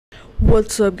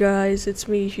What's up guys, it's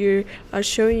me here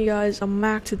showing you guys a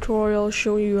Mac tutorial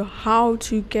showing you how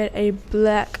to get a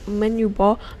black menu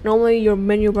bar. Normally your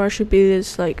menu bar should be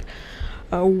this like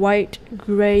a white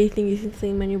gray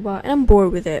thingy menu bar, and I'm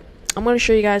bored with it. I'm going to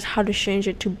show you guys how to change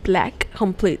it to black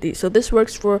completely. So this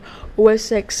works for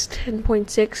OS X 10.6,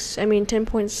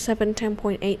 10.7,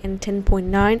 10.8 and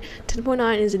 10.9.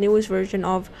 10.9 is the newest version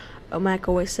of Mac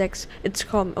OS X. It's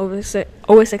called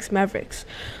OS X Mavericks.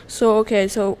 So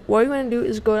what you're going to do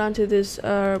is go down to this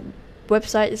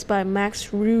website. It's by Max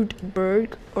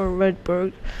Rudberg or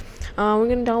Redberg. We're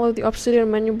going to download the Obsidian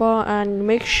menu bar and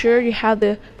make sure you have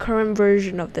the current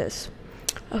version of this.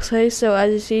 Okay, so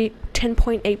as you see,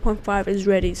 10.8.5 is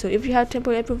ready. So if you have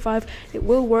 10.8.5, it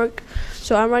will work.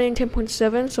 So I'm running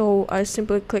 10.7, so I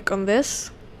simply click on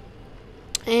this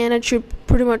and it should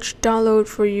pretty much download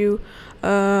for you.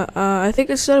 I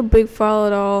think it's not a big file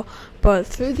at all, but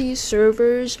through these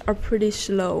servers are pretty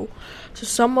slow. So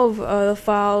some of the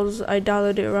files I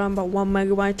downloaded around about 1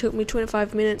 megabyte. It took me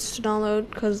 25 minutes to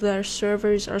download because their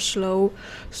servers are slow.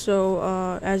 So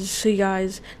as you see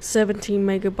guys, 17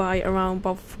 megabyte around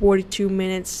about 42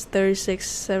 minutes,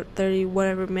 36, 30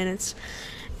 whatever minutes,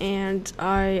 and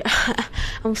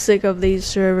I'm sick of these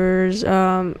servers.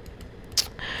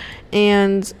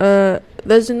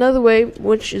 There's another way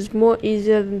which is more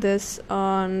easier than this,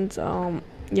 and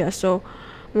yeah, so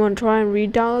I'm gonna try and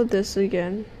re-download this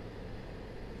again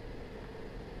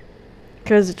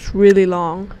because it's really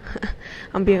long.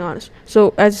 I'm being honest.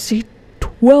 So as you see,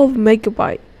 12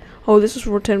 megabyte. Oh, this is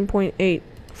for 10.8.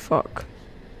 Fuck.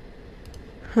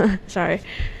 Sorry.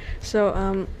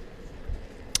 So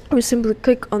we simply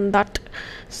click on that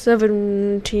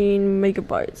 17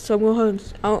 megabytes. So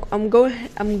I'm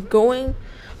going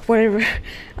whatever.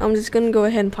 I'm just gonna go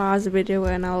ahead and pause the video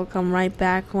and I'll come right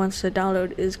back once the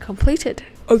download is completed.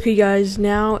 Okay guys,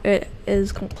 now it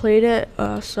is completed.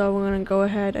 So we're gonna go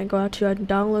ahead and go out to our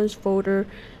downloads folder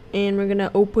and we're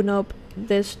gonna open up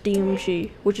this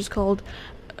DMG, which is called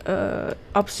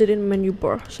Obsidian menu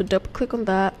bar. So double click on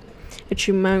that. It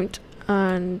should mount,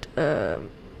 and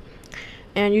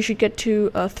you should get to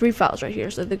 3 files right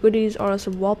here. So the goodies are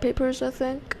some wallpapers, I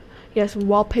think. Yeah, some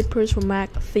wallpapers for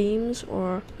Mac themes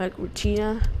or like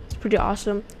Retina. It's pretty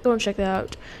awesome. Go and check it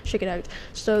out.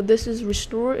 So this is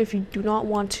restore if you do not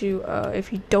want to,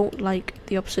 if you don't like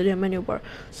the Obsidian menu bar.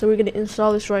 So we're gonna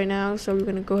install this right now. So we're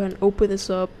gonna go ahead and open this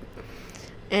up.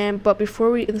 But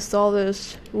before we install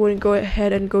this, we're gonna go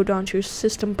ahead and go down to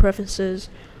System Preferences,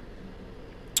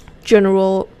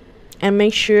 General, and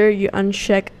make sure you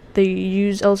uncheck the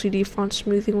Use LCD Font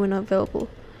Smoothing when available.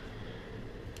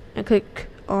 And click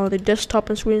on the desktop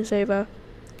and screensaver.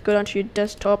 Go down to your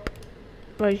desktop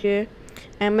right here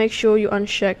and make sure you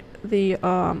uncheck the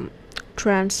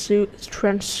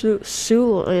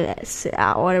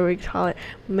whatever you call it,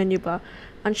 menu bar.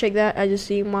 Uncheck that. As you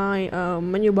see, my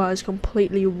menu bar is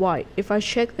completely white. If I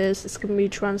check this, it's gonna be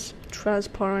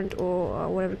transparent or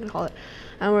whatever you can call it.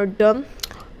 And we're done.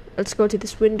 Let's go to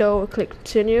this window, click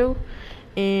continue,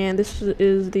 and this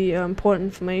is the important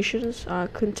information.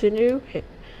 Continue, hit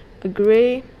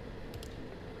agree,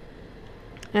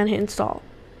 and hit install.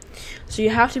 So you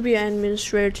have to be an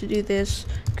administrator to do this,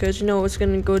 because you know it's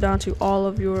going to go down to all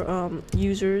of your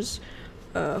users.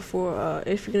 If you're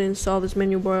going to install this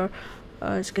menu bar,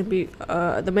 it's going to be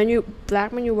the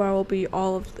black menu bar will be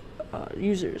all of the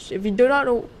users. If you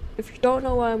don't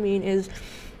know what I mean is,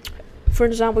 for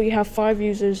example, you have 5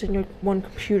 users in your one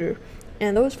computer,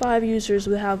 and those 5 users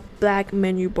will have black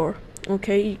menu bar.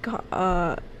 Okay,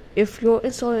 if you're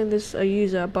installing this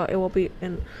user, but it will be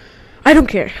in, I don't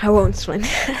care, I won't explain.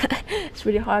 It's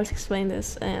really hard to explain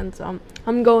this, and my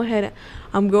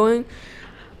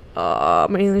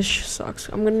English sucks.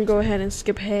 I'm gonna go ahead and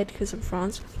skip ahead because I'm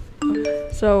France.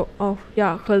 So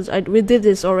because we did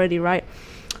this already, right?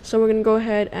 So we're gonna go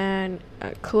ahead and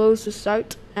close this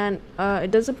out, and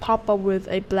it doesn't pop up with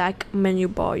a black menu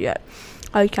bar yet.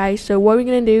 Okay, so what we're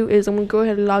gonna do is I'm gonna go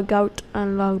ahead and log out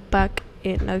and log back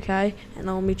in. Okay, and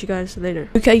I'll meet you guys later.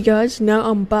 Okay guys, now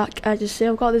I'm back. As you see,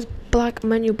 I've got this black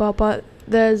menu bar, but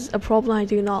there's a problem I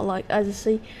do not like. As you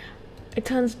see, it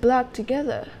turns black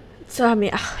together. So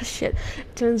it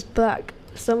turns black.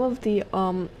 Some of the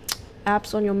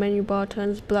apps on your menu bar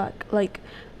turns black, like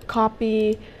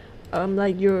copy,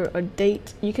 like your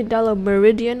date. You can download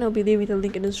Meridian. I'll be leaving the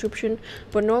link in the description.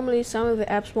 But normally some of the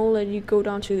apps won't let you go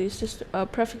down to the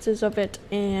preferences of it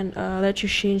and let you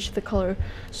change the color.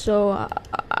 So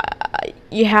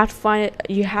you have to find it.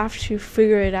 You have to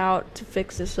figure it out to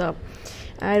fix this up.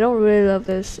 I don't really love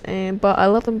this, but I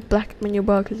love the black menu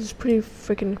bar because it's pretty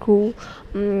freaking cool.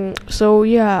 So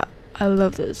yeah, I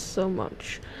love this so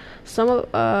much. Some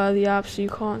of the apps you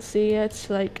can't see it,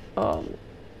 like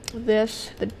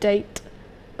this, the date,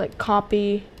 like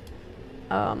copy,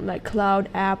 like cloud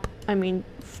app,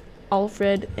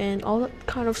 Alfred, and all that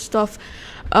kind of stuff.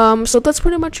 So that's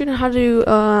pretty much how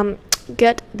to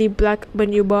get the black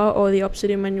menu bar or the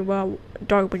obsidian menu bar,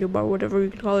 dark menu bar, whatever you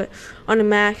can call it, on a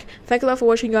Mac. Thank you a lot for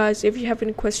watching, guys. If you have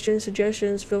any questions,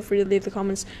 suggestions, feel free to leave the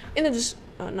comments in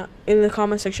the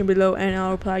comment section below, and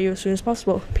I'll reply you as soon as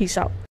possible. Peace out.